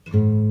喂，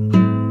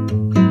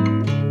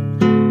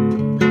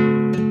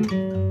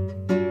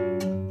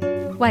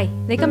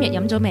你今日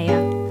飲咗未啊？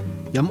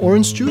飲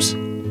orange juice？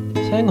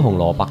 青紅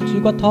蘿蔔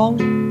豬骨湯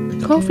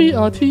Coffee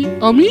or tea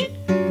or me？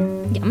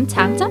 飲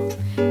橙汁？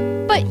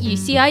不如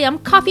試下飲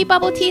coffee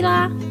bubble tea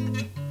啦。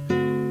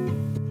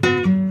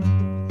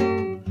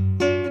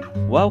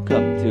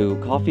Welcome to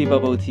Coffee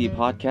Bubble Tea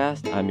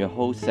Podcast. I'm your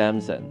host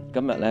Samson.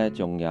 今日咧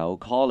仲有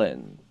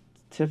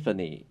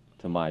Colin、Tiffany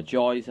同埋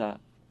Joyce 啊。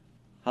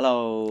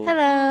Hello。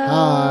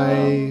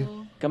Hi。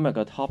今日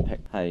個 topic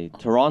係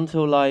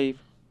Toronto life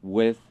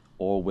with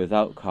or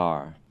without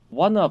car.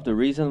 One of the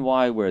reason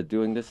why we're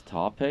doing this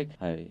topic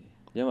係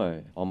因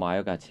為我買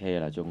咗架車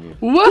啦，終於。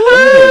哇！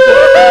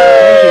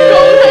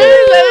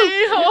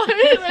恭喜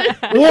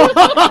你！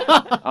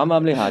啱啱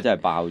呢下真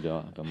係爆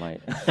咗個咪。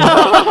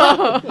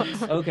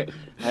OK，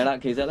 係啦，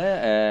其實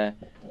咧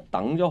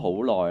等咗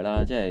好耐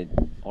啦，即係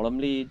我諗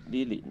呢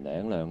年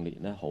零兩年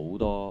咧好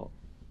多，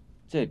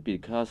即係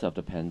because of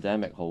the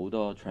pandemic 好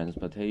多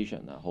transportation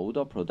啊，好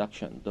多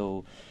production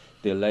都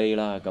delay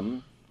啦，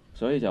咁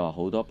所以就話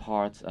好多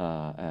parts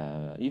啊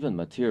even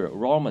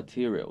raw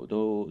material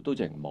都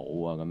淨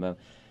冇啊咁樣。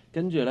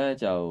跟住咧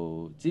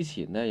就之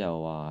前咧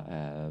又話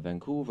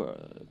Vancouver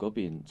嗰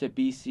邊，即係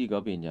BC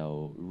嗰邊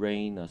又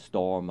rain 啊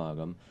storm 啊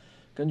咁，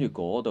跟住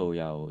嗰度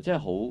又即係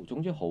好，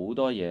總之好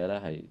多嘢咧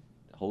係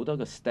好多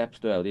個 steps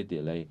都有啲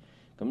delay，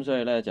 咁所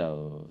以咧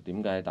就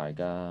點解大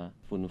家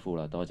歡呼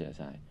啦，多謝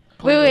晒。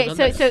Wait,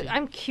 so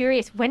I'm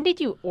curious, when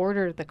did you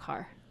order the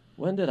car?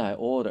 When did I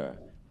order?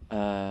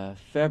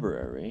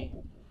 February.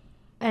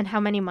 And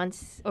how many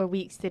months or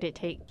weeks did it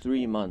take?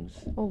 3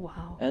 months. Oh,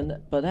 wow.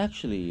 But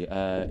actually,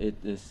 it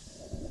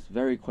is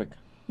very quick.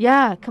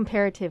 Yeah,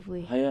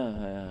 comparatively. 係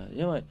啊，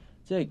因為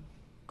即係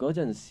嗰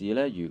陣時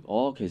咧，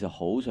我其實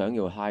好想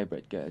要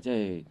hybrid 嘅，即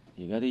係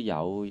而家啲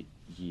有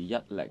210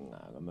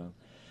啊咁樣。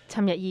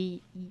尋日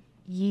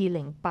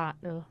208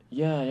咯。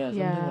Yeah, something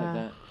like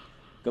that。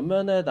咁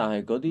樣咧，但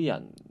係嗰啲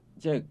人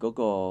即係嗰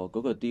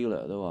個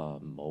dealer 都話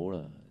唔好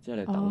啦，即係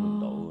你等唔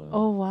到嘅。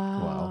哦，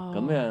哇！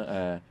咁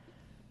樣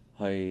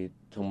係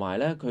同埋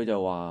咧，佢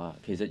就話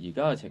其實而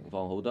家嘅情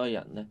況，好多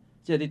人咧，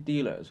即係啲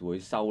dealers 會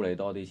收你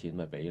多啲錢，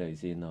咪俾你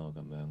先咯，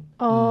咁樣。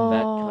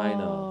That kind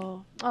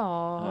of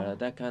係啦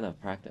 ，that kind of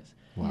practice。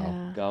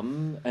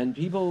咁 and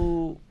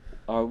people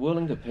are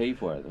willing to pay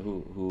for it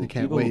who They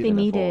can't people wait. They can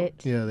need afford.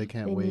 it. Yeah, they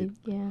can't wait.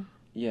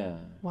 Yeah.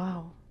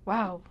 Wow.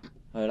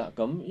 係啦，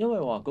咁因為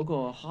話嗰個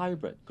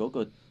hybrid 嗰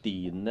個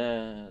電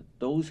咧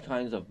 ，those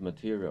kinds of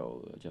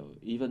material 就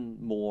even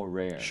more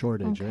rare。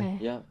 Shortage, right?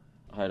 Yeah，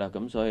 係啦，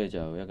咁所以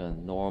就一個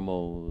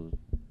normal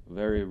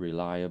very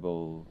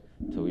reliable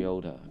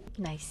Toyota。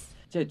 Nice。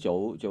即係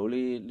早呢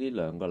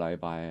2個禮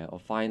拜，我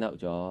find out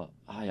咗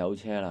有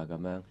車啦咁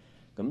樣，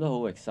咁都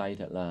好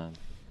excited 啦。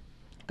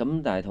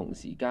咁但係同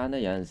時間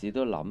咧，有陣時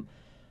都諗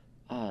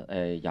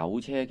有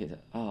車其實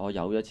我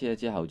有咗車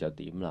之後就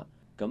點啦？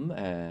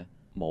咁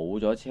冇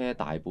咗車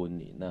大半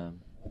年啦，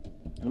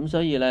咁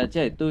所以咧即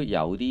係都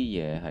有啲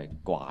嘢係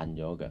慣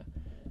咗嘅。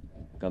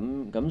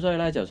咁所以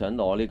咧就想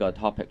攞呢個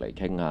topic 嚟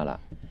傾下啦。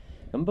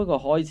咁不過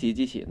開始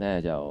之前咧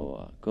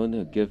就 going to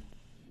give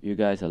you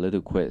guys a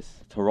little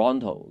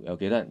quiz。Toronto 有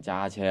幾多人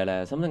揸車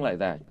咧 ？Something like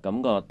that。咁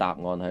個答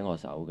案喺我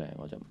手嘅，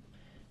我就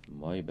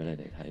唔可以俾你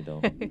哋睇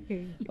到。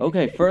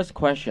OK，first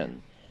question。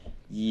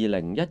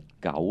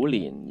2019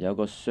年有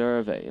個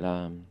survey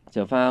啦，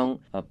就 found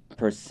a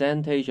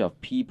percentage of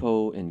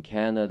people in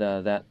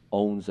Canada that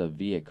owns a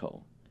vehicle。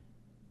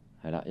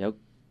 係啦，有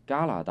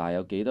加拿大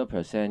有幾多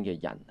percent 嘅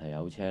人係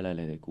有車咧？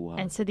你哋估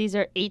下。And so these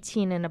are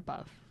 18 and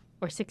above,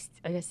 or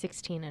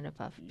 16 and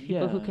above.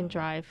 People who can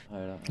drive.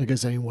 係啦。I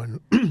guess anyone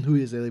who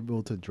is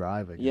able to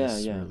drive, I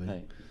guess. Yeah, really.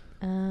 係。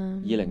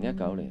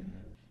2019年。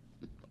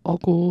我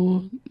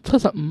估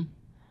75。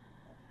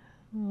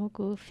我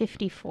估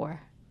54.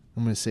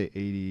 I'm going to say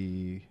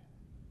 80,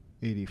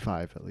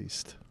 85 at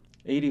least.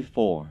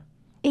 84.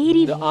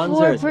 84%. The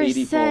answer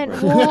is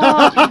 84%.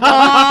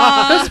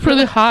 Wow. That's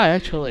pretty high,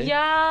 actually.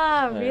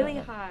 Yeah, really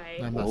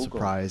high. I'm not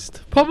surprised.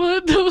 Probably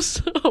都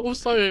好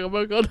衰咁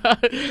樣講，但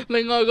係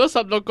另外嗰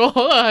16個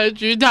可能係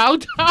住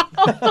downtown，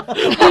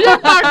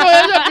 100個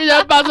人入邊有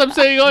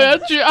84個人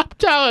住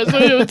uptown 係需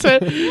要車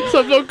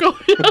，16個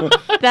人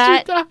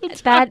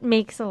That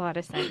makes a lot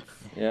of sense.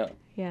 Yeah.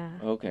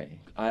 Okay.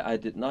 I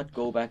did not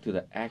go back to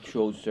the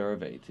actual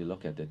survey to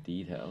look at the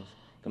details.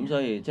 咁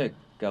所以即係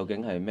究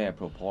竟係咩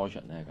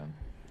proportion 咧？咁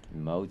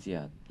唔係好知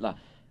啊。嗱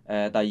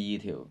第二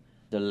條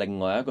就另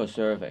外一個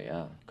survey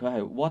啊，佢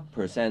係 what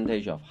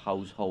percentage of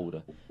household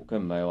啊，佢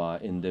唔係話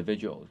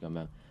individuals 咁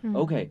樣。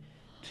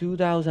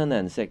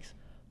Okay，2006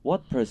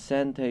 what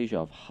percentage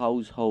of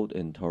household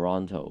in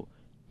Toronto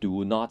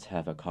do not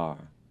have a car？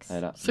 係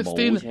啦，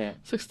冇車。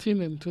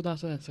16 in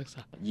 2006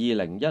啊。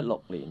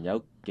2016年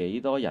有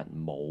幾多人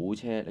冇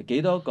車？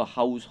幾多個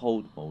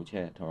household 冇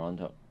車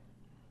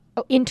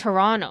 ？Toronto。Oh, in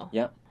Toronto.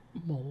 Yeah。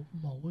冇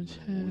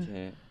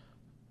車。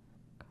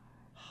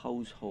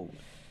household。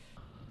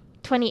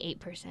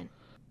28%.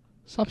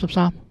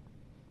 33。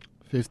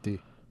 50.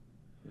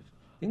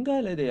 點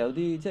解你哋有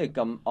啲即係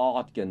咁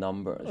odd 嘅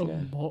numbers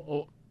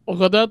嘅？我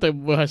覺得一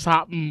定唔會係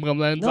35咁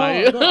靚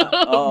仔，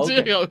唔知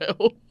有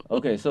冇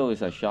？Okay, so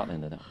it's a shot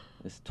in the dark.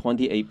 It's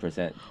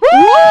 28%.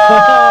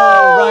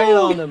 Right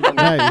on the money.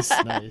 Nice.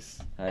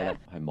 係啦，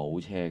係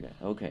冇車嘅。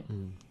Okay.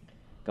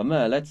 咁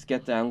啊，let's get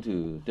down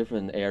to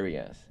different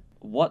areas.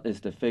 What is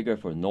the figure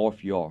for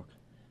North York?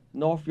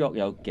 North York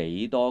有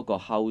幾多個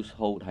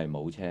household 係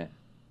冇車？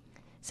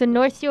 So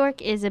North York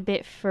is a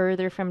bit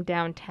further from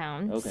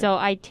downtown. Okay. So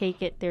I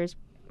take it there's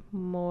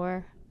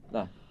more.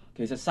 嗱，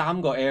其實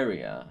3個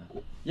area，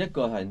 一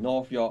個係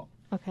North York，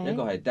 Okay. 一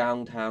個係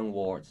Downtown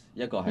Wards，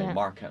 一個係 Yeah.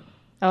 Markham。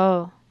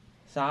 Oh.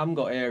 3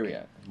個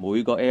area，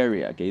 每個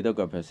area 幾多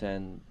個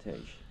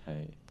percentage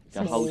係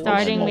So household 係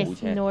starting 冇 with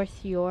車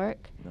North York.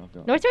 North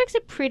York North York's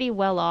a pretty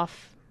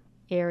well-off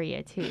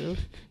area too.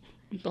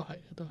 都係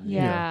都係。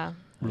 Yeah.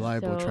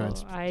 Reliable So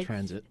I-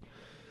 transit.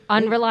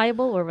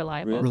 Unreliable or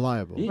reliable?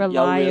 Reliable. 咦有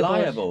Reliable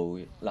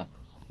reliable 嗱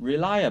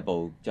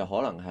reliable 就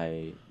可能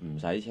係唔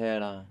使車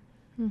啦，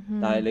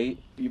但係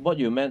你 what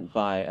you meant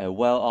by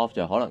well off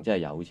就可能真係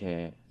有車。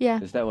 Yeah.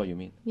 Is that what you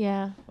mean?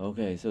 Yeah.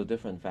 Okay, so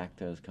different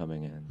factors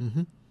coming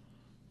in.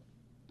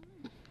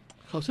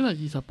 頭先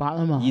係28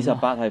啊嘛。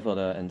 28係 for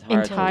the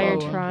entire Entire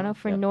Toronto. Toronto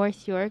for Yeah.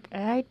 North York,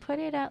 I'd put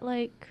it at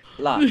like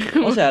嗱，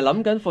我成日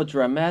諗緊 for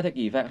dramatic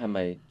effect 係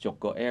咪逐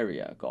個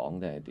area 講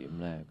定係點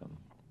咧咁？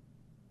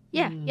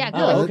 yeah, go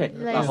啊 ahead. OK，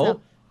 Let 嗱 us 好 know.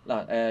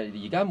 嗱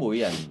而家每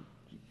人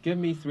give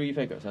me 3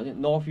 figures。首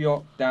先 North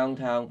York,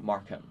 Downtown,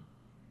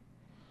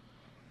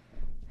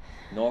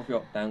 Markham。North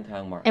York,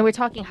 Downtown, Markham。 And we're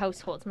talking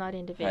households, not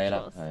係啦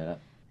individuals. 係啦。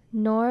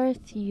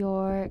 North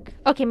York.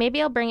 Okay,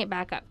 maybe I'll bring it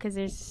back up because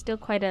there's still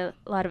quite a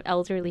lot of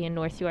elderly in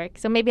North York.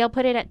 So maybe I'll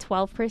put it at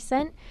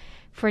 12%.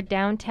 For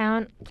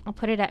downtown, I'll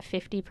put it at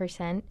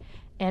 50%.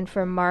 And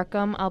for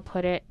Markham, I'll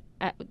put it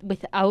at,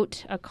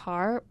 without a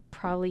car,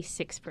 probably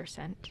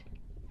 6%.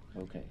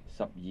 OK，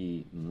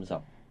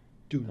 12、50。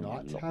 Do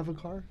not have a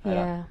car?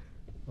 Yeah.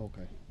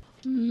 Okay.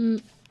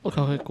 我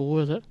求其估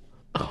嘅啫，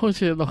好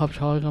似六合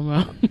彩咁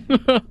樣。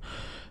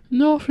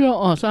North York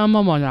我啱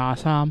啱話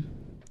23。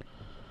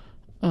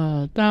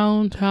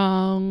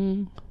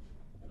Downtown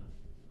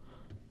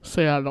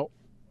 46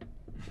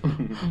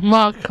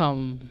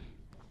 Markham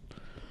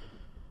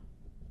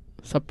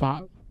 18，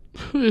好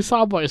似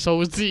3位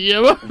數字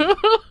咁樣。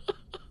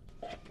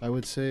 I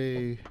would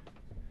say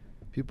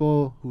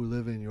people who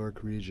live in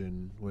York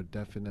region would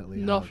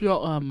definitely North have...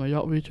 York 唔係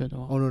York Region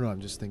喎。 Oh, no, I'm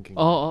just thinking.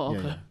 Oh, Yeah,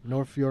 okay. yeah.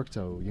 North York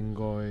就應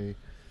該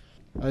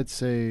I'd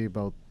say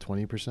about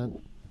 20%.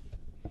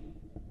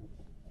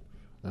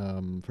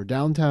 For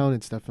downtown,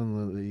 it's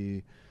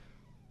definitely...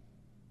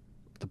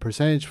 The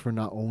percentage for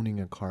not owning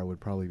a car would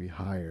probably be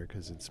higher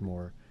because it's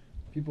more...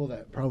 People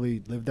that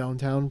probably live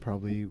downtown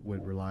probably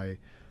would rely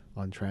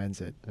on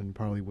transit and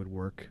probably would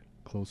work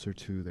closer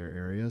to their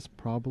areas,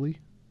 probably.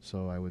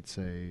 So I would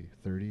say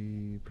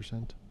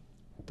 30%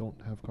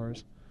 don't have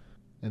cars.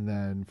 And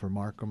then for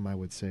Markham, I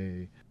would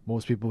say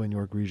most people in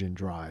York region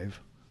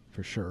drive,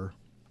 for sure.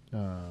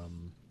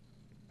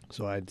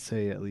 So I'd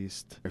say at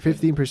least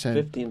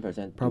 15%.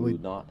 15% Probably do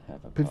not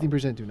have a car.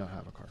 15% do not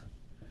have a car.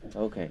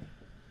 OK，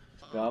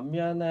 咁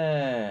樣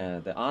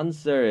咧 ，the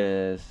answer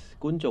is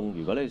觀眾，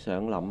如果你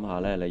想諗下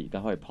咧，你而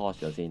家可以 pause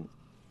咗先。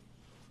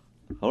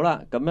好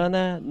啦，咁樣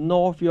咧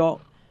 ，North York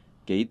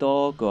幾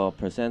多個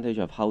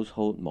percentage of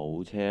household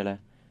冇車咧？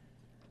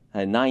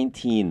係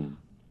19。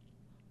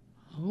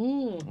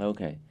哦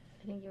OK， I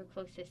think you're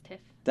closest, Tiff.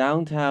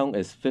 Downtown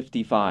is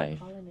 55。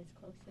 Colin is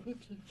closest.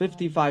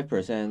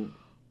 55%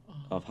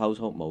 of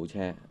household 冇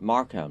車。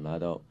Markham 嗰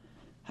度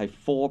係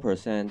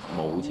 4%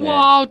 冇車。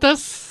哇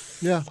，that's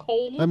Yeah, 好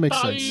that makes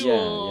低 sense.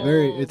 喎。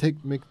 Very,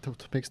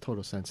 makes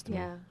total sense to me.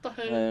 Yeah. 但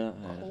係係啦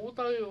好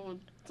低喎，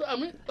即係 I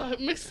mean 係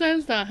make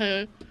sense，但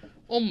係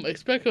我唔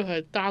expect 佢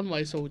係單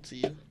位數字。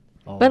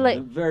 Oh. But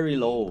like, Very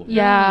low。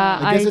 yeah,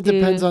 I guess it do.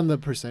 depends on the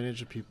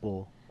percentage of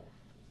people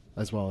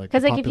as well.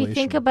 Because the like if you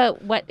think population.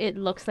 about what it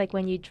looks like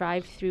when you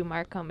drive through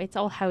Markham, it's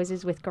all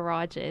houses with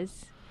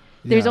garages.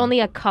 There's Yeah. only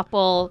a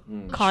couple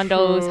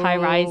condos, True. high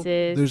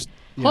rises. There's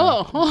可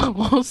能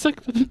我識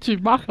住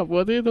Markham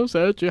嗰啲都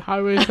成日住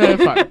Highway 7，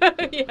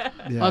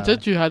 yeah. 或者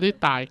住喺啲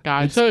大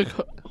街，所以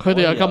佢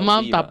哋又咁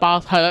啱搭爆，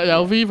係啦，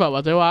有 Viva 或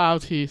者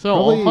YLT， 所以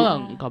我可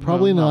能咁樣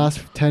Probably in the 諗 last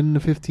 10 to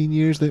 15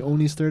 years, they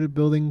only started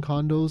building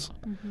condos.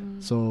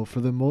 So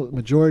for the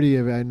majority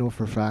of it, I know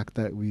for a fact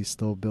that we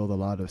still build a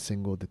lot of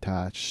single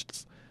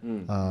detached,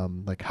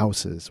 like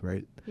houses,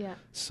 right? Yeah.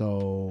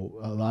 So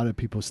a lot of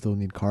people still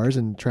need cars,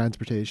 and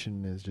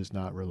transportation is just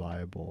not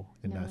reliable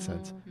in that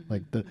sense.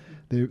 Like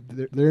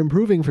they're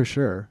improving for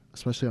sure,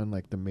 especially on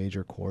like the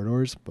major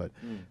corridors, but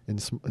in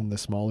the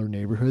smaller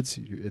neighborhoods,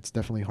 it's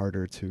definitely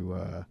harder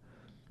to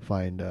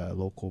find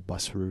local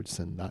bus routes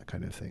and that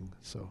kind of thing.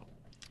 So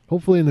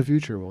hopefully in the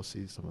future we'll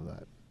see some of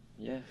that.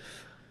 Yeah。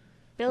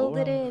 Build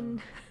it Alright.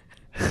 in.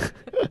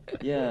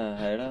 Yeah，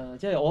 係啦，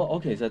即係我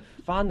其實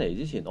翻嚟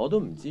之前我都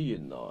唔知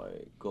原來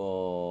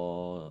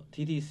個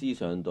TTC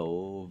上到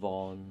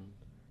Vaughan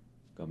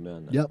咁樣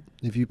啊。 Yep,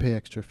 if you pay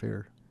extra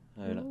fare.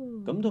 係啦，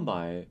咁同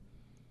埋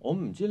我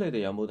唔知你哋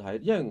有冇睇，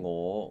因為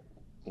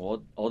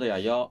我哋係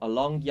有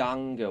along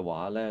young 嘅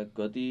話咧，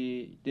嗰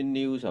啲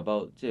news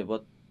about 即係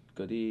what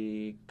嗰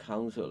啲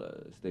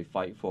councillors they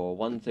fight for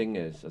one thing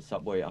is a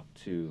subway up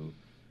to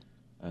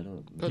I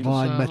don't know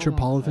Vaughan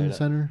Metropolitan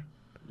Centre.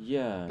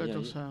 yeah 繼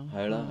續上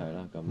係啦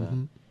咁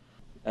樣。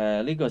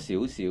呢個少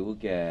少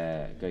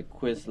嘅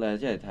quiz 咧，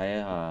即係睇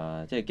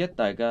下，即係 get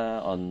大家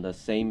on the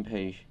same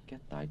page，get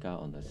大家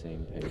on the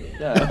same page，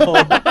 真係好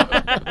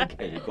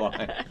奇怪。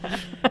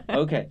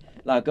OK，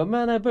 嗱咁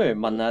樣咧，不如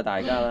問下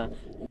大家啦。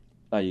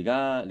嗱，而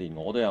家連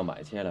我都有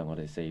埋車啦，我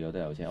哋4個都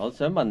有車。我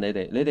想問你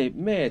哋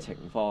咩情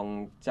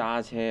況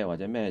揸車或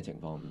者咩情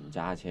況唔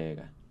揸車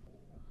嘅？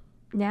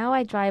 Now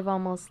I drive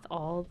almost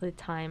all the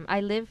time.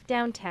 I live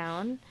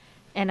downtown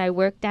and I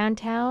work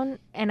downtown,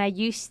 and I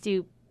used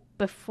to,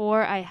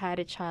 before I had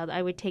a child,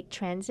 I would take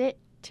transit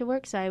to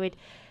work. So I would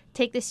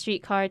take the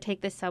streetcar,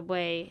 take the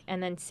subway,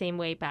 and then same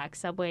way back,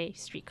 subway,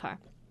 streetcar.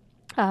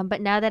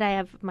 But now that I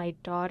have my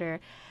daughter,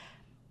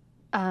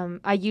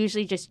 I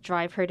usually just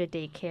drive her to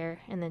daycare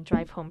and then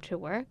drive home to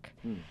work.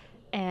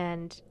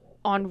 And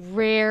on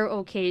rare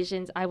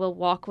occasions, I will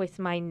walk with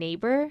my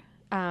neighbor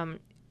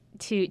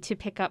to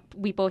pick up.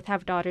 We both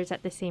have daughters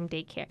at the same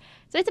daycare,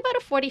 so it's about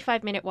a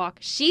 45-minute walk.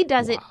 She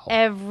does it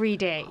every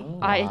day.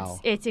 Wow.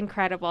 It's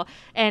incredible.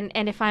 And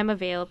if I'm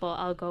available,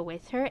 I'll go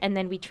with her, and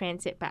then we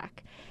transit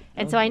back.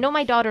 And so I know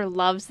my daughter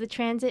loves the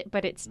transit,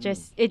 but it's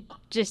just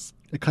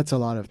it cuts a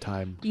lot of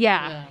time.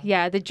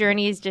 Yeah. The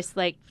journey is just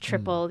like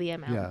triple the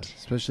amount. Yeah,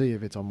 especially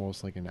if it's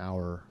almost like an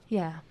hour.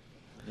 Yeah,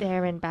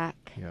 there and back.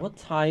 Yeah. What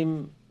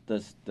time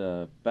does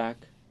the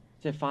back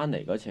即係翻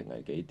嚟嗰程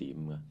係幾點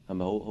㗎？係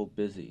咪好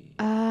busy？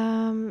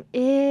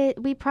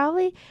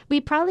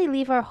 We probably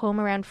leave our home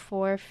around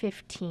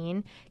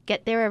 4:15,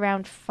 get there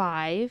around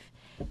 5,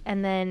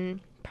 and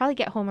then probably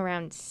get home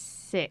around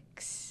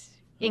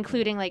 6,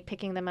 including like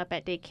picking them up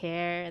at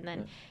daycare, and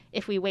then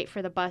if we wait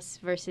for the bus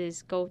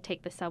versus go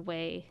take the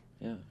subway.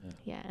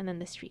 Yeah, and then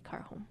the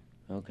streetcar home.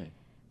 OK，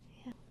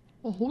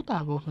 我好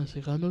大部分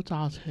時間都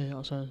揸車，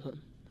我相信。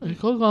如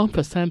果講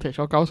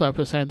percentage， 我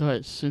90% 都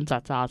係選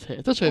擇揸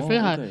車，即係除非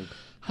係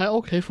喺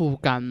屋企附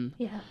近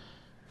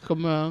咁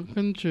樣，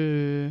跟住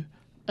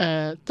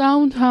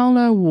downtown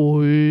咧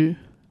會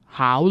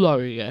考慮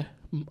嘅，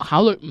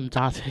考慮唔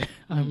揸車。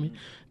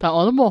但係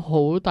我諗我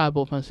好大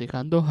部分時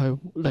間都係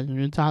寧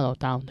願揸落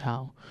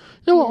downtown，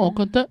 因為我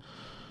覺得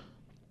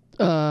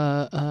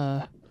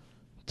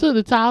即係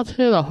你揸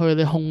車落去，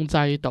你控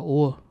制到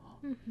啊。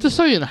即係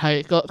雖然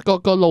係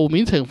個路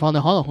面情況你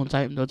可能控制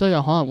唔到，即係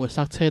有可能會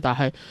塞車，但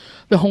係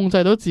你控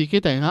制到自己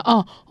突然間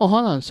我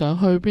可能想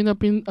去邊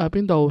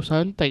度，突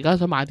然間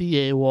想買啲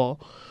嘢喎，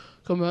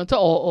咁樣即係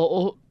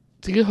我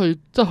自己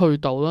去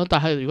到啦。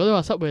但係如果你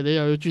話塞圍，你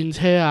又要轉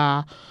車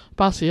啊，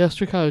巴士啊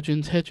streetcar 要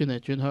轉車轉嚟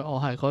轉去，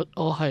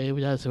我係有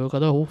陣時會覺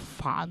得好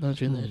煩啊，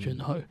轉嚟轉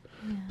去。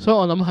所以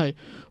我諗係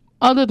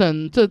other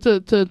than 即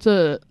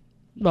係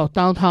落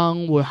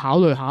downtown 會考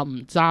慮下唔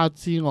揸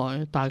之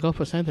外，但係個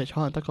percentage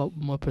可能得個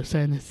5%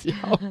 嘅時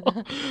候，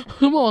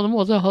咁我諗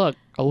我真係可能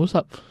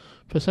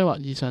90% 或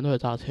以上都係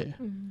揸車。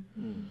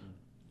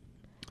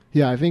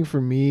Yeah, I think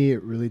for me,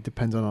 it really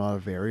depends on a lot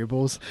of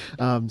variables.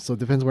 So it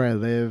depends where I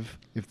live,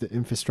 if the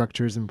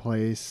infrastructure is in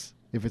place,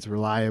 if it's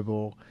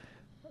reliable,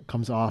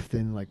 comes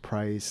often, like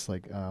price,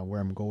 like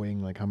where I'm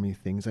going, like how many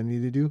things I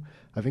need to do.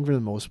 I think for the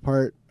most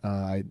part,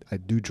 I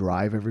do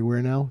drive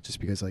everywhere now,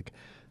 just because like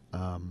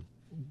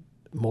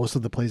most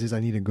of the places I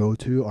need to go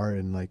to are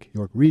in like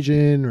York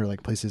region or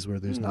like places where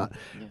there's not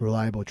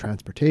reliable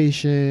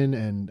transportation.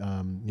 And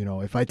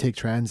if I take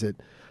transit,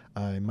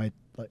 I might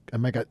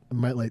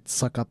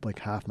suck up like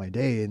half my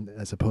day, and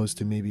as opposed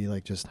to maybe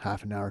like just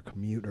half an hour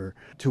commute or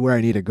to where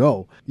I need to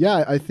go.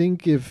 Yeah, I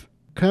think if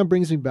kind of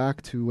brings me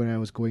back to when I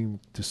was going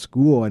to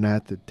school and I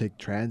had to take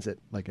transit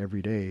like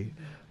every day,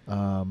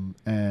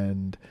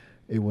 and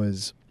it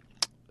was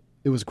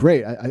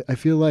great. I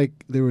feel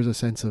like there was a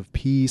sense of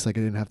peace. Like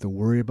I didn't have to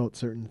worry about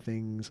certain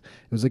things.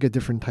 It was like a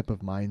different type of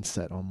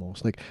mindset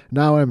almost. Like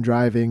now when I'm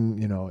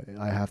driving,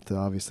 I have to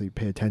obviously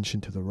pay attention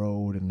to the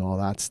road and all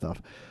that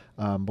stuff.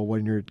 But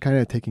when you're kind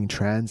of taking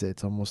transit,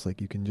 it's almost like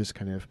you can just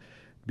kind of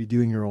be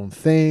doing your own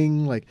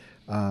thing. Like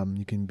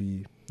you can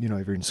be,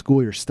 if you're in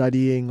school, you're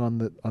studying on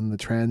the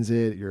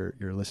transit,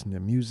 you're listening to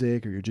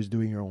music, or you're just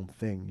doing your own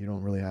thing. You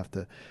don't really have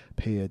to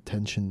pay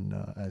attention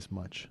as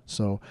much.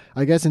 So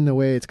I guess in a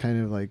way, it's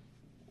kind of like,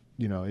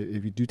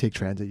 if you do take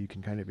transit, you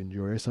can kind of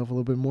enjoy yourself a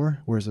little bit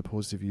more. Whereas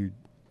opposed to if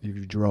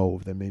you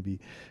drove, then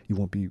maybe you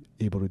won't be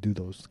able to do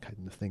those kind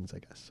of things, I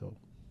guess. So,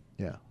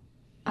 yeah.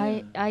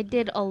 I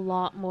did a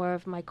lot more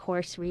of my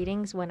course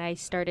readings when I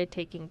started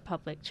taking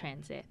public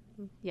transit.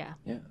 Yeah.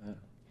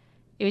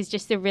 It was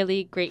just a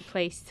really great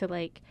place to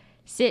like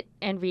sit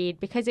and read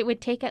because it would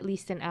take at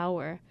least an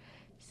hour.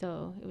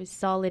 So it was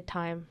solid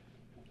time.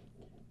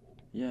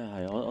 Yeah,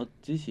 係我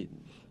之前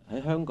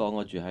喺香港，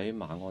我住喺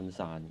馬鞍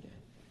山嘅。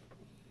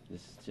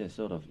即係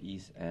sort of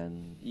East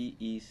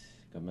East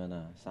咁樣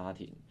啦，沙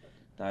田。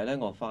但係咧，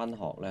我翻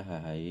學咧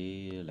係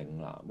喺嶺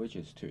南 ，which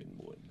is 屯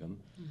門咁。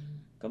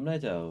咁咧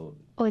就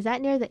Oh, is that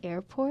near the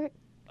airport?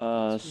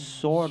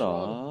 Sort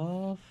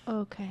of.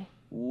 Okay.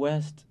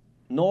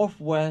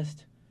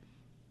 Northwest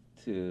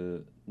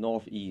to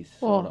northeast,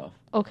 sort of.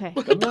 Okay.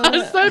 咁大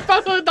樣西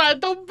北去大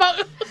東北。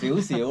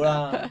少少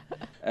啦。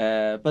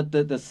But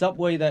the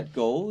subway that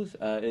goes,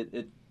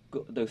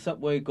 the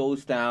subway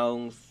goes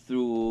down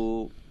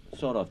through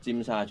sort of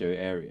尖沙咀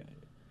area,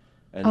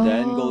 and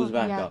then goes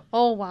back yeah. up.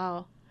 Oh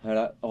wow. 係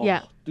啦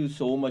，Yeah. Do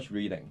so much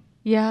reading.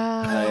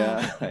 Yeah. 係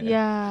啊，係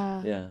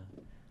啊 Yeah. Yeah.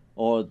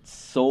 Or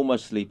so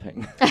much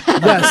sleeping.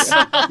 Yes,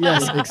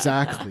 yes,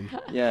 exactly.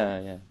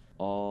 Yeah.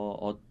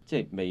 我即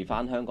係未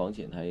翻香港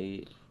前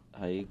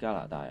喺加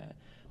拿大，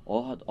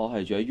我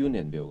係住喺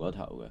Unionville 嗰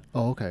頭嘅。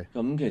Oh, okay.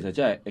 咁其實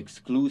真係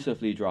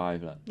exclusively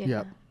drive 啦，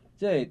 Yeah.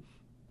 即係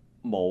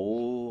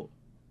冇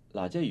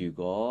嗱，即係如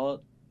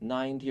果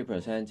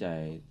 90% 就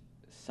係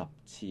10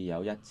次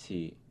有1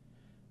次，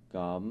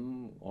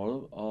咁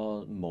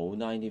我冇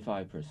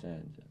 95%，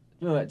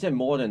 因為即係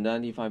more than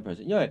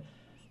 95%， 因為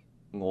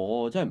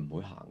我真係唔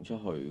會行出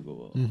去嘅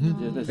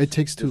喎。It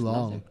takes too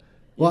long.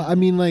 Well, I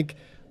mean, like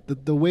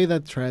the way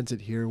that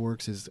transit here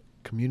works is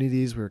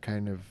communities were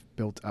kind of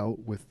built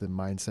out with the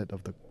mindset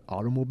of the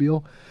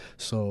automobile,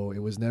 so it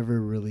was never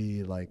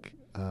really like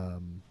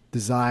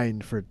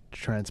designed for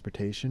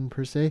transportation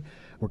per se.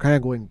 We're kind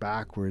of going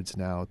backwards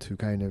now to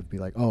kind of be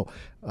like,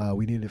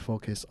 we need to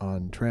focus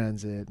on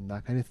transit and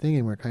that kind of thing,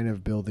 and we're kind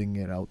of building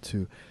it out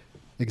to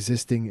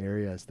existing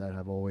areas that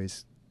have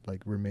always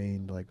like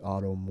remained like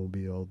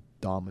automobile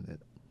dominant.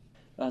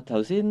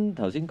 頭先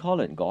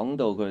Colin 講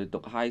到佢讀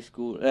high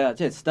school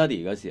即係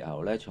study 嘅時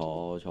候咧，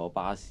坐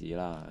巴士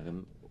啦，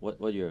咁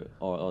what you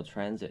or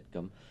transit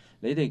咁，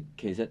你哋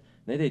其實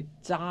你哋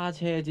揸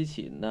車之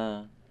前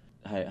啦，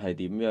係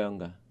點樣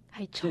㗎？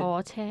係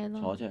坐車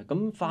咯。坐車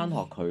咁返學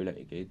距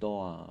離幾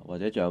多啊？或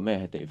者仲有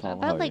咩地方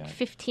去啊？ About like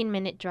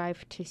 15-minute drive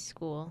to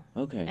school.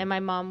 Okay. And my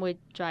mom would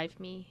drive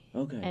me.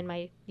 Okay.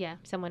 And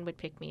someone would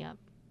pick me up.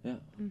 Yeah.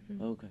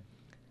 Okay.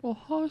 我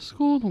high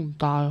school 同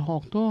大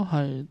學都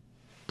係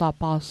搭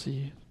巴士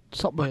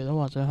10嚟咯，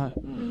或者係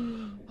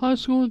high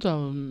school 就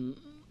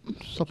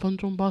10分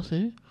鐘巴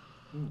士，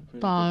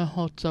大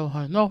學就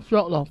係 North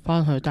York 落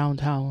翻去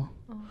downtown 咯，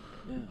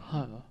係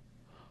啊。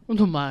咁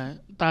同埋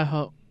大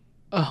學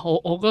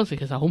我嗰時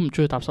其實好唔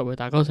中意搭10，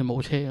但係嗰時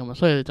冇車㗎嘛，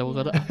所以你就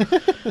會覺得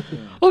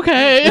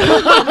OK 。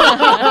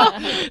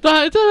但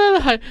係即係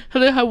咧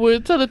你係會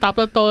即係你搭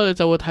得多，你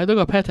就會睇到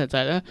個 pattern 就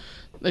係咧，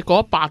你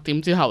過咗8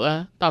點之後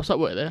咧搭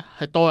10咧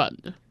係多人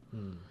嘅。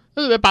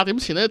跟住你8點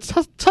前咧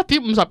7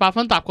點58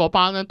分搭嗰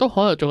班咧都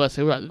可能仲係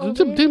少人，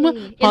即係唔知點解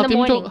8點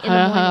鐘係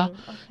啊，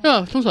因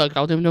為通常係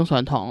9點鐘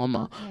上堂啊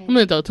嘛，咁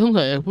你就通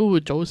常亦都會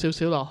早少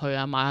少落去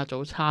啊，買下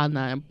早餐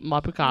啊，買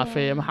杯咖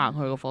啡咁行去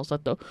個課室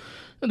度。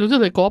總之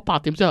你過咗8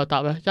點之後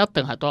搭咧，一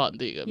定係多人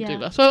啲嘅，唔知點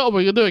解。所以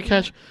我永遠都會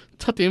catch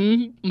 7點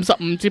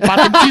55至8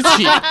點之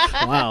前。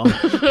Wow,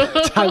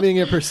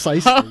 timing it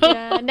precisely.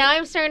 Yeah. Now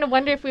I'm starting to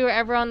wonder if we were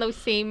ever on those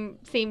same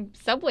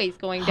subways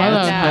going 可能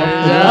downtown.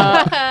 係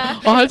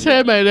啊，我喺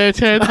車尾，你喺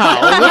車頭。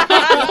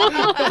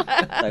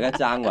大家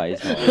爭位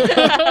坐。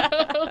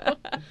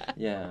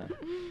Yeah.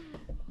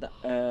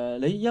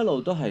 你一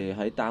路都係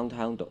喺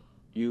downtown 讀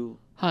U。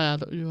係啊，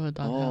讀 U 喺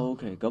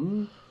downtown。OK，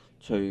 咁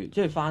除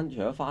咗翻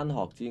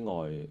學之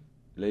外，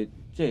你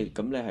即係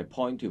咁你係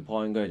point to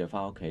point 跟住就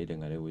翻屋企，定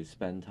係你會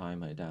spend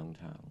time 喺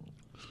downtown？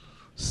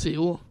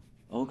 少。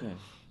OK。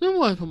因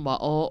為同埋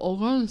我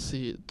嗰陣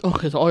時，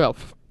其實我由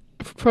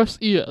first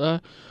year 咧，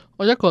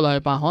我一個禮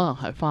拜可能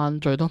係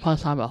最多翻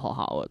3日學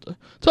校嘅啫，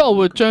即係我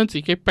會將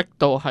自己逼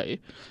到係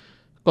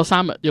嗰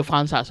3日要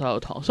翻晒所有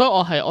堂，所以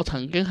我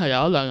曾經係有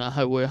1-2日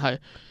係會係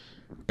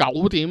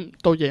9點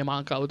到夜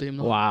晚9點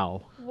咯。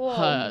Wow.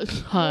 係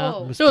啊，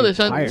因為我哋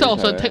想即係我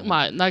想 take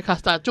埋 night class，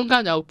 但係中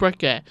間有 break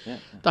嘅，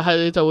但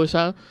係你就會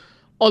想，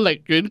我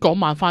寧願嗰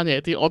晚翻夜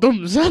啲，我都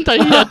唔想第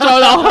2日再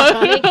落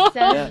去。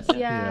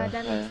係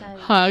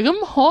啊，咁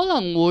可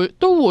能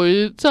都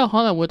會即係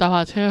可能會搭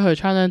下車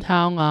去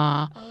Chinatown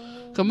啊，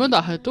咁樣，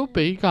但係都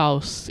比較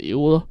少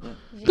咯。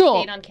跟住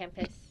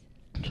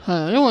係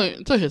啊，因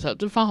為即係其實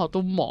都翻學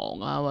都忙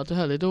啊，或者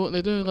係你都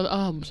會覺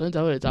得唔想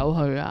走嚟走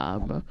去啊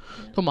咁樣，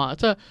同埋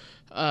即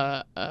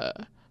係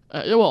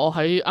因為我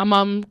喺啱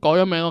啱改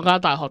咗名嗰間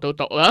大學度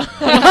讀啦，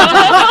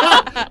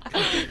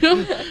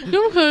咁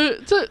佢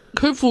即係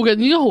佢附近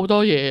已經好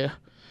多嘢，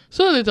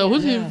所以你就好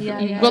似唔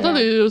覺得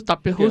你要特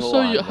別好需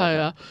要係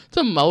啊，即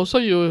係唔係好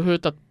需要去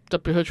特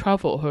別去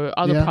travel 去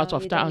other parts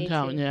of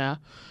downtown 嘅。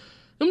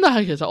咁但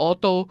係其實我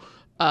到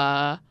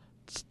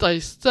即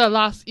係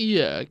last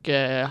year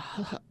嘅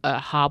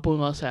下半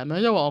個 sem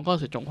咧，因為我嗰陣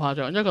時仲誇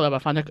張，一個禮拜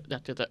翻1日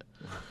嘅啫。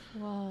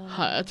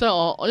係啊，即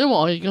係因為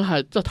我已經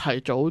係即係提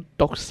早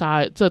讀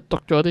晒，即係讀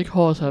咗啲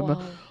course 咁樣。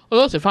我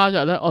嗰時翻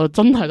1日咧，我就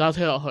真係揸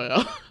車落去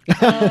啊。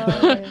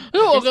因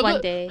為我覺得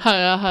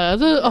係啊，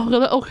即係我覺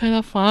得 OK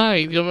啦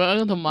 ，fine 咁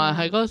樣。同埋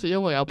係嗰時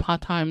因為有 part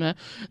time 咧，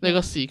你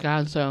個時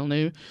間上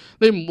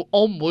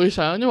我唔會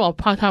想，因為我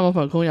part time 嗰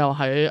份工又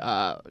喺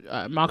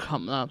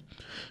Markham 啦，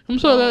咁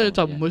所以咧你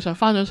就唔會想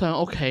翻咗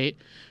上屋企。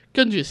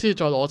跟住先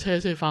再攞車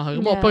先翻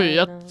去。咁 Yeah, 我不如一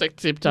no. 直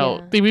接就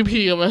Yeah.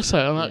 DVP 咁樣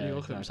上啦。 Yeah, 如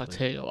果佢唔塞 exactly.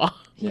 車嘅話。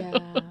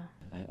Yeah.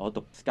 我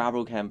讀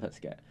Scarborough Campus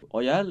嘅，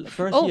我有一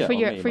first Oh, year for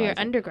我 your 未 for your 買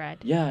車 undergrad.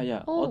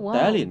 Yeah, Oh, 我 wow. 第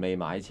一年未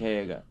買車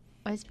嘅。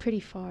Oh, it's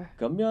pretty far.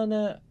 咁樣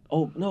咧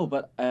，Oh no,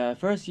 but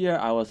first year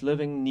I was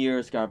living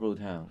near Scarborough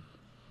Town,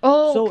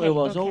 Oh, so okay, it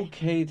was okay.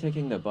 okay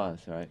taking the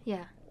bus, right?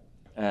 Yeah.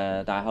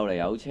 但係後嚟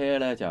有車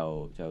咧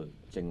就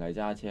淨係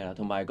揸車啦，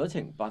同埋嗰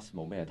程 bus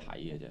冇咩睇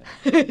嘅啫。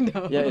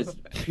No. Yeah, it's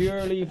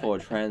purely for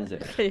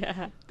transit.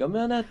 Yeah. 咁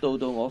樣咧，到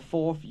我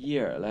fourth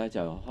year 咧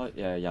就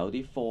有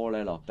啲科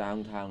咧落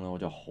downtown 啦，我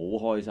就好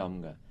開心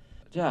嘅，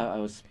即係 I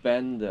will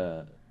spend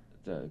the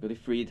嗰啲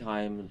free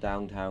time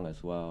downtown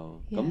as well。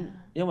咁 Yeah.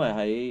 因為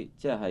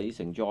喺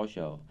St. George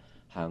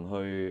行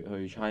去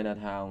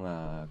Chinatown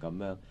啊咁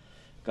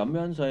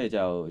樣所以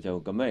就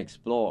咁樣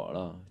explore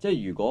啦。即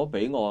係如果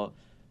俾我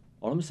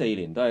諗4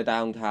年都喺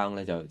downtown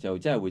咧，就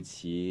真係會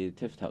似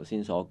Tiff 頭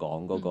先所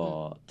講嗰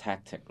個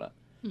tactic 啦。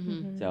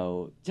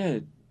就即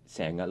係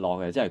成日落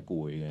嘅真係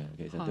攰嘅，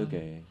其實都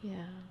幾。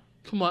Yeah.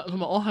 同埋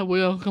我係會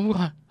有感覺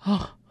係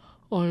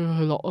我要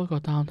去落一個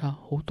downtown，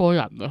好多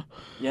人啊，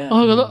 Yeah. 我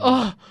係覺得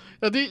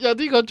有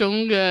啲嗰種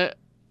嘅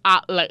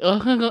壓力咯，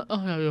跟住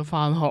又要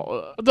翻學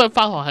啦，即係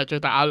翻學係最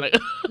大壓力，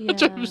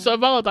最唔想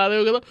翻學，但係你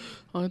會覺得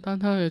我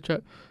downtown 要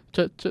着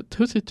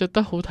好似着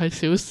得好睇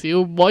少少，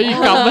唔可以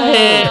咁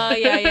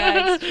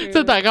hea。Yeah, 即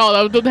係大家我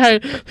諗都聽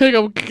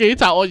咁幾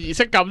集，我儀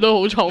式感都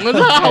好重啦，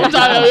口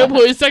罩又要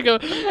配色咁，跟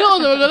住我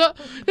就會覺得，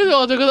跟住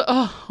我就覺得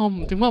我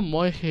點解唔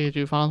可以 hea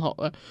住翻學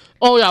咧？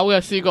我有嘅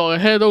試過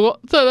嘅 hea 到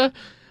即係咧，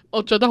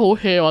我着得好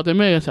hea 或者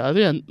咩嘅時候，有啲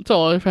人即係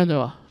我啲 friend 就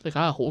話：你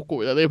梗係好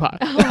攰啦呢排。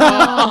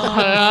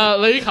係啊，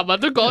你琴日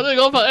都講咗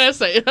嗰份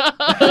essay 啦，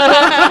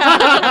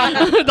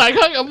大家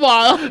咁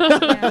話啦。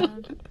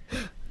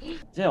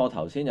即係我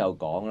頭先有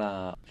講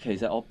啦，其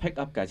實我 pick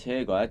up 架車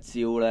嗰一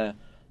朝咧，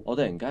我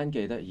突然間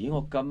記得，咦！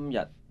我今日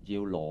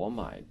要攞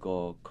埋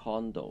個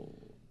condo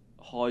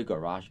開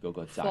garage 嗰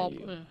個掣，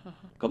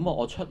咁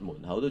我出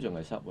門口都仲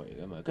係Subway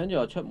㗎嘛，跟住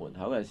我出門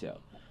口嘅時候，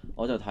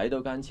我就睇到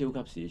間超級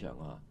市場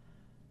話，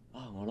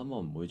我諗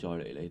我唔會再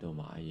嚟呢度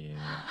買嘢。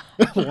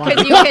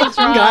Because you can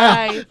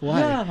drive.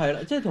 係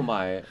啦，即係同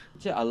埋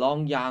即係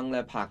along Yonge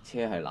咧泊車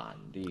係難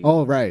啲。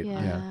Oh, right. Yeah.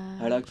 Yeah.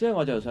 係啦，即係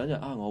我就想就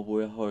我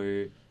會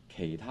去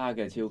其他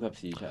嘅超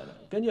級市場啦，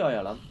跟住我又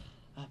諗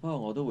不過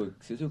我都會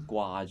少少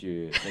掛住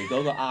你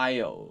嗰個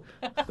aisle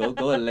嗰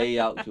個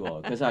layout 啫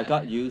喎，because I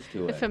got used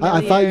to it.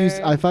 I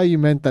thought you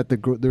meant that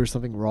there was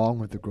something wrong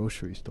with the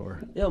grocery store.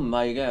 因為唔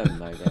係嘅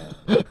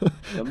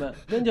咁樣，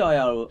跟住我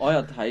又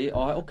睇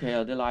我喺屋企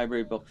有啲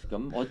library books，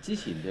咁我之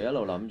前就一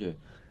路諗住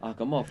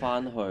咁我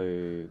翻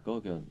去嗰個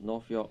叫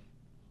North York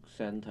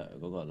Centre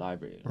嗰個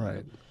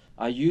library。Right.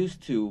 I used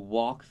to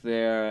walk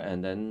there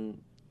and then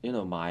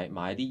買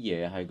啲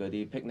嘢喺嗰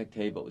啲 picnic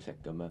table 食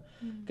咁樣，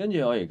跟住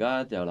我而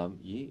家就諗，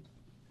咦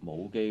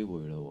冇機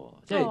會咯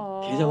喎，即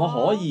係其實我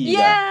可以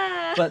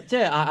嘅，but 即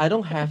係 I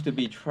don't have to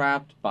be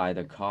trapped by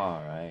the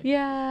car，right？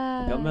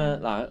 Yeah. 咁樣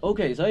嗱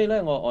 ，OK， 所以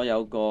咧我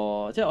有個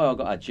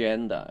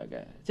agenda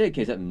嘅，即係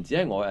其實唔止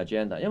係我嘅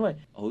agenda，因為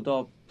好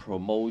多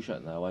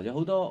promotion 啊，或者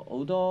好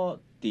多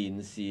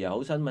電視啊，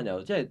好新聞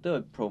又即係都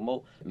係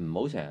promote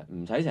唔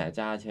使成日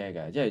揸車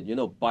嘅，即係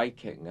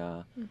biking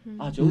啊，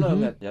早兩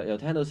日又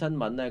聽到新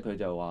聞咧，佢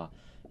就話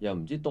又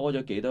唔知多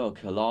咗幾多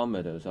個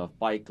kilometers of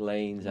bike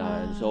lanes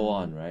and so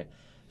on，right？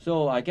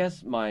 So I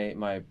guess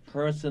my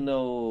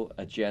personal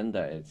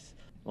agenda is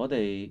我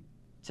哋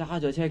揸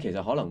咗車其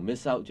實可能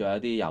miss out 咗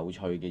一啲有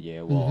趣嘅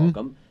嘢喎，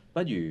咁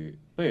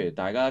不如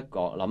大家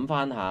諗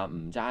翻下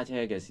唔揸車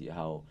嘅時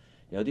候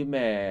有啲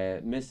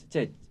咩 miss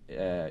即係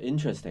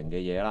interesting 嘅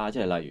嘢啦，即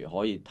係例如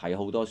可以睇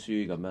好多書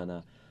咁樣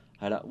啦，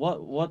係啦。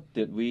What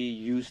did we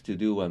used to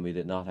do when we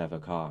did not have a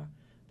car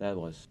that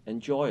was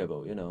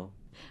enjoyable?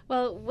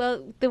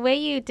 Well, the way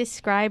you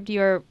described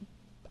your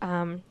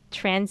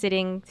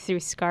transiting through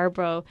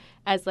Scarborough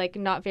as like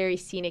not very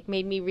scenic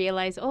made me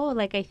realize,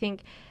 I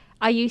think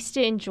I used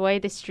to enjoy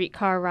the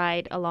streetcar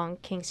ride along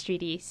King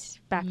Street East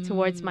back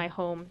towards my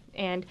home.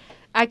 And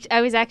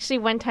I was actually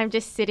one time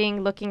just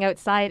sitting looking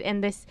outside,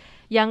 and this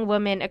young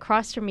woman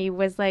across from me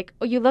was like,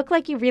 "Oh, you look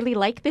like you really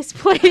like this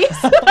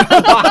place." And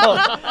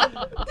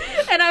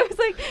I was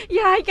like,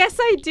 "Yeah, I guess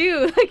I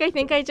do. Like, I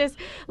think I just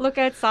look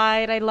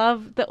outside. I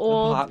love the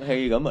old." 拍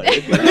戲咁啊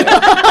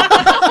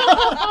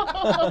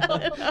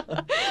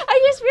！I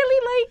just really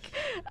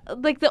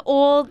like the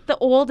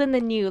old and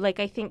the new. Like,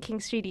 I think King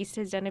Street East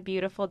has done a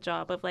beautiful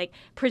job of like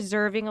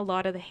preserving a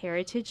lot of the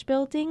heritage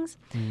buildings,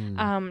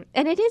 and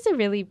it is a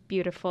really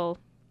beautiful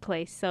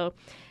place. So,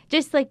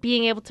 just like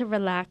being able to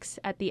relax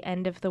at the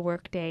end of the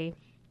workday,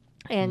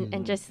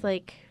 and just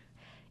like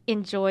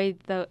enjoy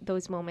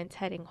those moments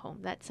heading home.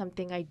 That's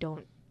something I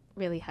don't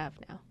really have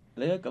now.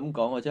 你一咁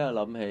講，我真係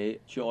諗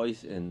起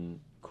Joyce in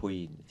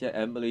Queen， 即係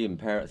Emily in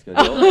Paris 嗰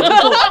啲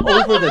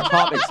over the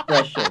top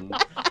expression。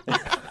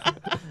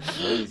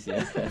唔好意思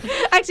啊。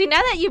Actually,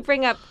 now that you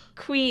bring up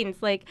Queens,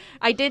 like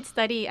I did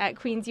study at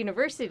Queens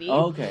University.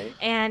 Okay.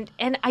 And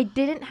I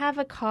didn't have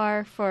a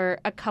car for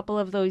a couple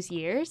of those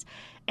years,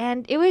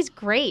 and it was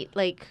great.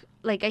 Like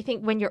I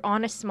think when you're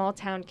on a small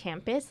town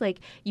campus, like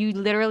you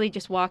literally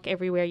just walk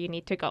everywhere you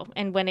need to go.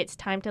 And when it's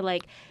time to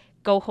like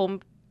go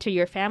home to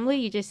your family,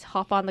 you just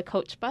hop on the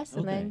coach bus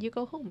and then you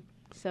go home.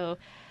 So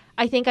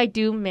I think I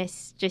do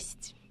miss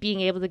just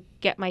being able to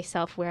get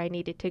myself where I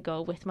needed to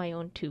go with my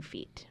own 2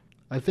 feet.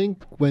 I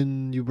think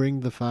when you bring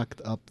the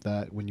fact up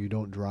that when you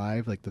don't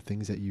drive, like the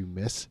things that you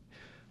miss,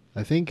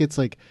 I think it's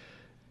like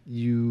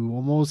you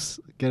almost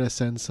get a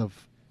sense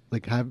of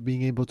like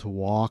being able to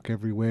walk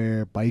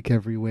everywhere, bike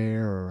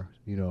everywhere, or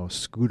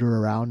scooter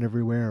around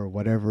everywhere, or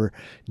whatever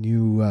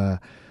new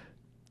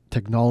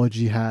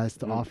technology has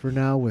to offer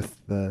now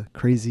with the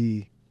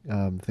crazy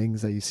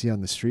things that you see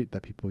on the street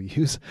that people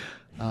use.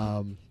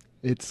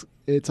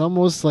 It's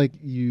almost like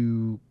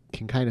you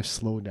can kind of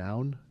slow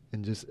down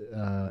and just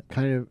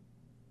kind of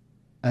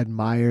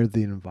admire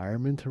the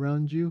environment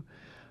around you.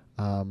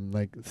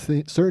 Like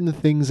certain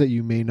things that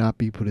you may not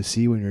be able to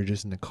see when you're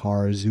just in a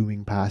car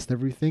zooming past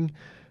everything.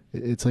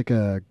 It's like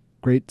a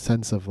great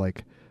sense of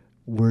like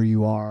where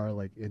you are,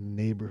 like in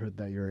the neighborhood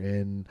that you're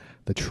in,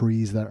 the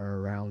trees that are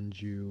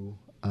around you,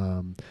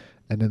 and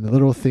then the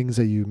little things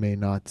that you may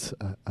not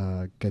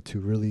get to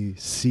really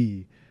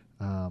see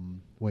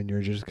when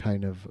you're just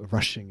kind of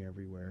rushing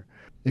everywhere.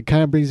 It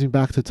kind of brings me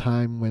back to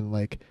time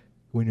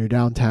when you're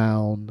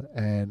downtown,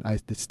 and I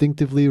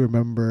distinctively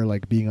remember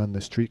like being on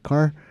the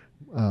streetcar,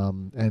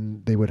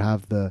 and they would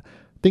have the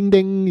ding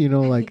ding, you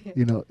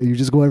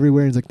just go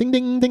everywhere and it's like ding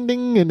ding ding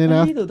ding, and then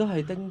呢度都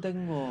係叮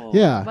叮喎。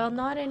 yeah, Well,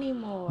 not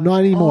anymore. not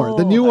anymore.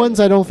 The new ones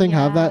I don't think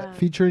have Yeah. that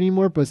feature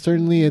anymore, but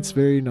certainly it's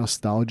very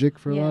nostalgic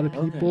for a lot of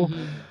Yeah. people.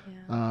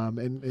 Yeah.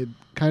 And it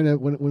kind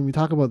of when we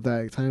talk about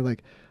that, it's kind of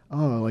like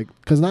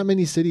because not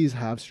many cities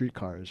have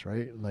streetcars,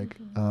 right? Like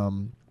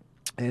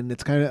and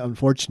it's kind of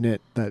unfortunate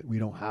that we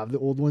don't have the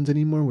old ones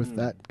anymore with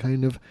that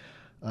kind of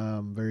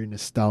very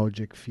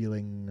nostalgic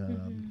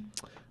feeling.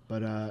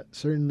 But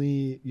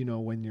certainly,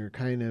 when you're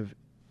kind of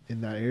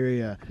in that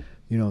area,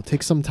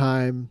 take some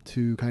time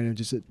to kind of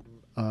just,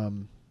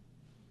 have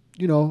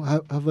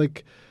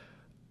like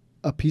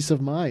a peace of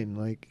mind,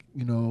 like,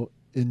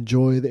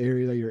 enjoy the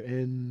area that you're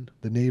in,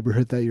 the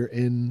neighborhood that you're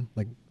in,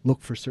 like look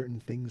for certain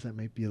things that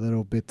might be a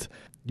little bit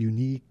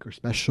unique or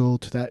special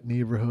to that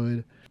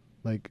neighborhood.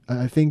 Like,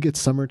 I think it's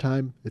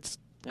summertime. It's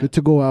good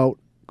to go out,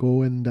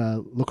 go and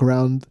look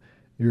around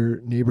your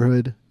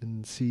neighborhood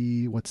and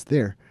see what's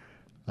there.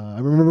 I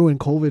remember when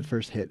COVID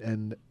first hit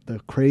and the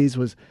craze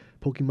was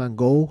Pokemon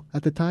Go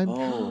at the time,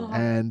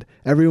 and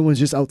everyone was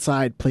just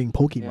outside playing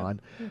Pokemon.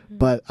 Yeah.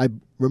 But I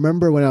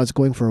remember when I was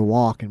going for a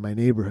walk in my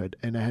neighborhood,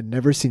 and I had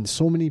never seen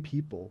so many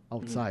people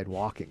outside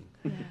walking.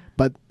 Yeah.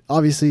 But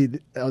obviously,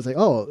 I was like,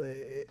 oh,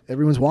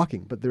 everyone's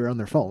walking, but they're on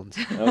their phones.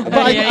 Okay. But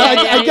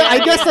I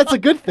guess that's a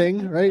good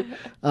thing, right?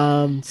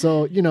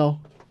 So,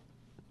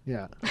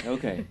 yeah.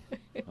 OK，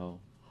 好。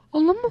我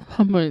諗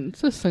係咪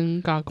即係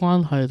性格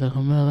關係定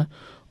係咩咧？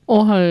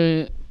我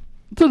係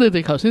即係你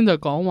哋頭先就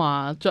講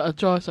話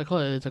Joyce 你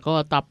哋就講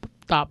話搭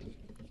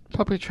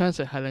public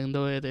transit 係令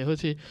到你哋好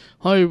似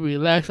可以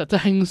relax 即係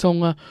輕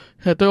鬆啊。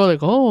其實對我嚟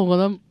講，我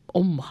覺得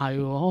我唔係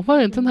喎，我反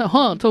而真係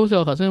可能即係好似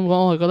我頭先咁講，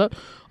我係覺得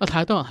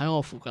太多人喺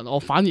我附近，我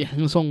反而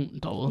輕鬆唔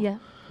到。Yeah.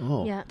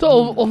 哦， Yeah. 即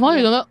係我反而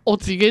覺得我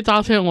自己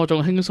揸車我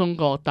仲輕鬆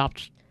過搭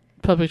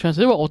public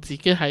transit， 因為我自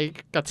己喺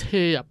架車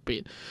入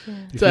邊，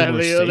即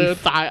係你要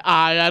大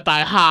嗌啊、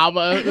大喊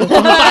啊、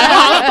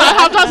大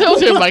喊揸車好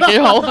似唔係幾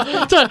好，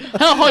即係喺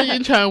度開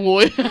演唱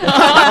會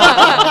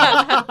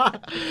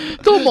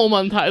都冇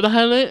問題。但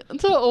係你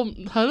即係我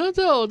係咯，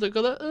即係我就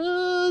覺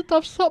得搭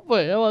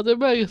subway 啊或者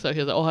咩嘅時候，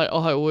其實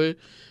我係會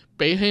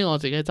比起我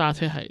自己揸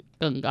車係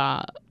更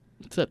加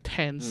即係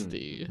tense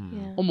啲嘅，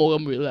我冇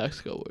咁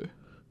relax 嘅會。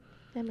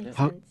That makes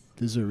How, sense.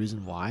 is there a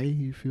reason why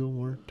you feel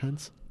more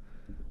tense?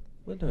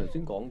 乜頭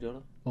先講咗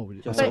啦， Oh,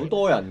 就係好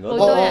多人嗰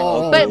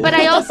Oh,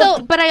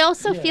 but I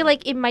also feel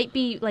like it might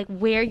be like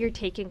where you're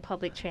taking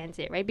public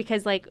transit, right?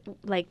 Because like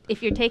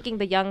if you're taking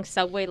the Yonge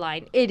subway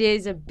line, it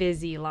is a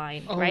busy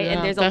line, right? Yeah,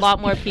 and there's a lot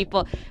more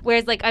people.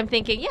 Whereas like I'm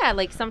thinking, yeah,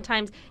 like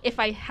sometimes if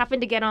I happen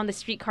to get on the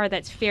streetcar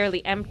that's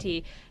fairly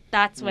empty,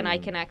 that's when I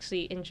can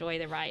actually enjoy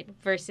the ride.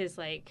 Versus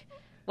like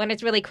when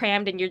it's really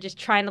crammed and you're just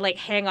trying to like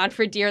hang on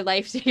for dear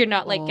life so you're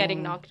not like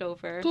getting knocked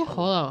over. 都可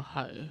能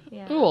係，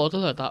 Yeah. 因為我真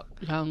係搭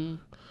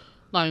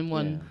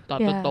 9-1 搭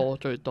得多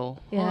最多，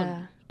可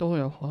能都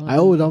有可能。 I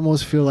would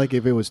almost feel like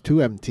if it was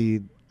too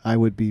empty, I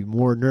would be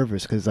more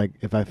nervous because like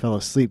if I fell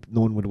asleep,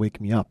 no one would wake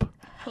me up.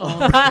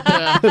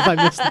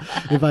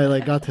 if I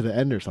like got to the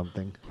end or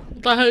something.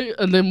 但係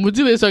人哋唔會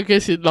知你想幾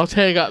時落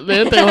車㗎，你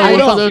一定係會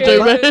瞓到最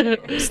尾。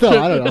 Still,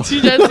 I don't know.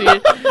 黐張紙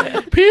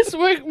 ，Please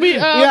wake me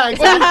up. Yeah,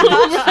 exactly.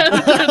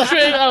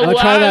 I'll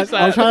try that.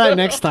 I'll try that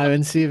next time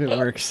and see if it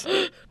works.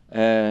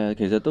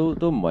 其實都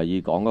唔係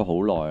要講咗好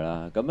耐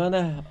啦。咁樣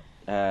咧，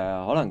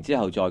可能之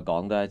後再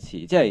講多一次，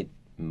即係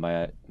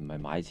唔係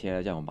買車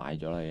啦，即係我買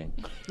咗啦已經。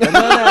咁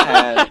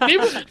樣咧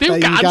點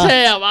揀車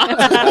係嘛？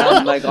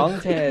唔係講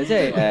車，即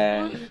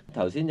係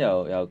頭先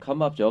又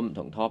come up 咗唔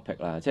同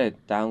topic 啦，即係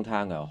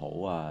downtown 又好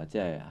啊，即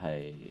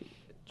係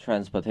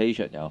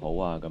transportation 又好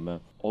啊咁樣。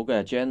我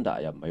嘅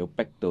agenda 又唔係要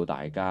逼到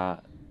大家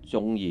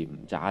中意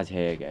唔揸車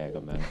嘅咁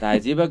樣，但係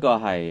只不過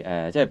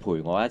係即係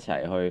陪我一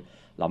齊去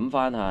諗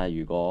翻下，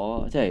如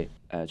果即係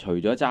除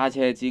咗揸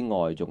車之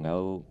外，仲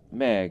有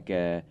咩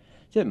嘅，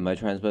即係唔係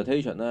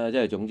transportation 啦，即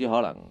係總之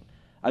可能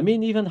I mean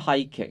even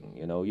hiking,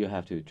 you know, you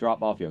have to drop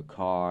off your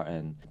car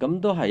and 咁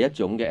都係一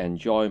種嘅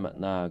enjoyment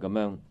啦。咁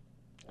樣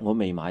我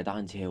未買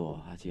單車喎，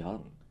下次可能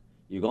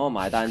如果我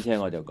買單車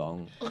我就講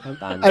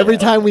單車。Every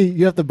time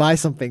you have to buy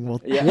something, we'll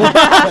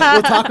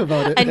talk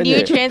about it. A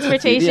new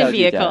transportation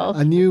vehicle.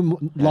 A new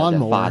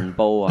lawnmower. 飯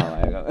煲啊，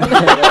係咪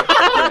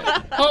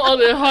咁？我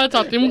哋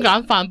開集點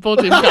揀飯煲，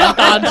點揀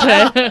單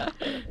車？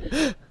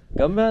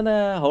咁樣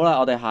咧，好啦，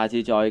我哋下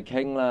次再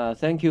傾啦。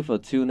Thank you for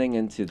tuning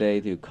in today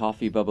to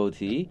Coffee Bubble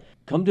Tea.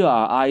 Come to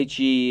our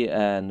IG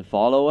and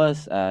follow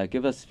us.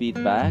 Give us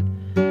feedback.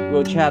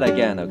 We'll chat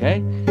again,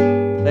 okay?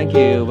 Thank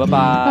you.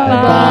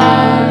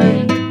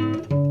 Bye-bye. Bye.